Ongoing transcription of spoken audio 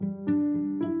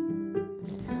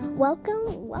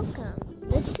Welcome.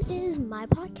 This is my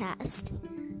podcast.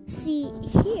 See,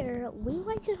 here we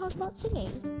like to talk about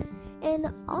singing.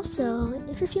 And also,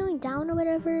 if you're feeling down or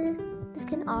whatever, this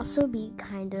can also be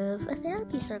kind of a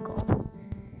therapy circle.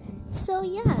 So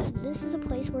yeah, this is a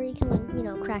place where you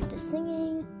can, practice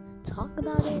singing, talk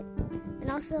about it,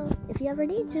 and also, if you ever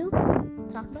need to,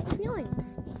 talk about your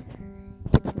feelings.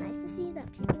 It's nice to see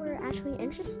that people are actually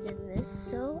interested in this,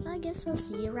 so I guess I'll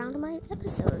see you around in my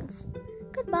episodes.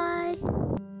 Goodbye!